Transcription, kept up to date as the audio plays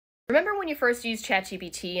Remember when you first used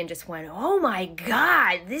ChatGPT and just went, oh my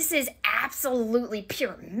God, this is absolutely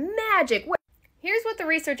pure magic? Here's what the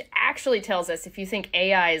research actually tells us if you think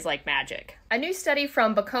AI is like magic. A new study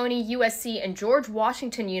from Bocconi, USC, and George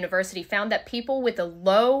Washington University found that people with a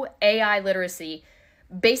low AI literacy,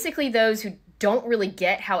 basically those who don't really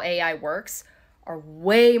get how AI works, are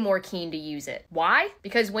way more keen to use it. Why?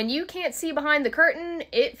 Because when you can't see behind the curtain,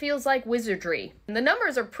 it feels like wizardry. And the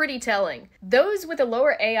numbers are pretty telling. Those with a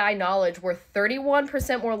lower AI knowledge were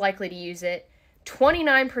 31% more likely to use it,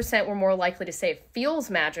 29% were more likely to say it feels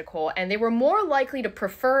magical, and they were more likely to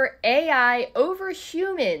prefer AI over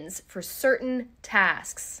humans for certain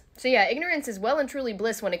tasks. So yeah, ignorance is well and truly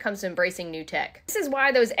bliss when it comes to embracing new tech. This is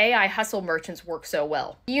why those AI hustle merchants work so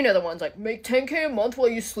well. You know the ones like, make 10K a month while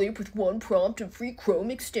you sleep with one prompt and free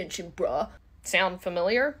Chrome extension, bruh. Sound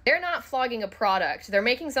familiar? They're not flogging a product. They're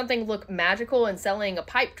making something look magical and selling a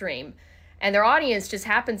pipe dream. And their audience just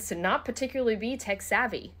happens to not particularly be tech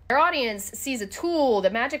savvy. Their audience sees a tool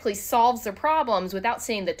that magically solves their problems without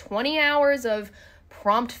seeing the 20 hours of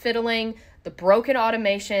prompt fiddling, the broken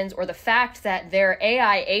automations, or the fact that their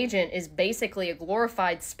AI agent is basically a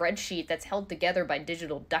glorified spreadsheet that's held together by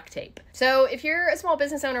digital duct tape. So if you're a small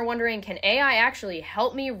business owner wondering, can AI actually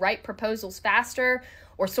help me write proposals faster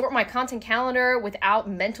or sort my content calendar without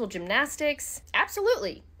mental gymnastics?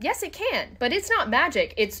 Absolutely. Yes, it can. But it's not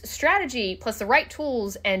magic. It's strategy plus the right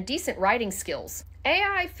tools and decent writing skills.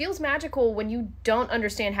 AI feels magical when you don't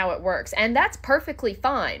understand how it works, and that's perfectly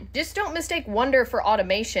fine. Just don't mistake wonder for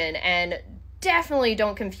automation, and definitely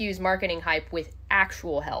don't confuse marketing hype with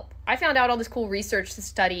actual help. I found out all this cool research to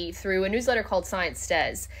study through a newsletter called Science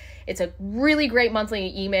Says. It's a really great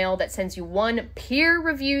monthly email that sends you one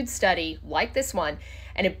peer-reviewed study like this one,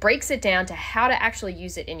 and it breaks it down to how to actually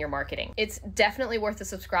use it in your marketing. It's definitely worth a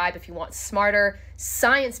subscribe if you want smarter,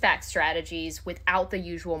 science-backed strategies without the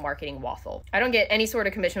usual marketing waffle. I don't get any sort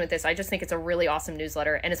of commission with this. I just think it's a really awesome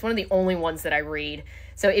newsletter, and it's one of the only ones that I read.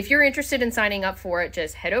 So if you're interested in signing up for it,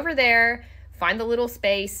 just head over there, find the little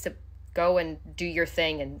space to go and do your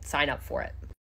thing and sign up for it.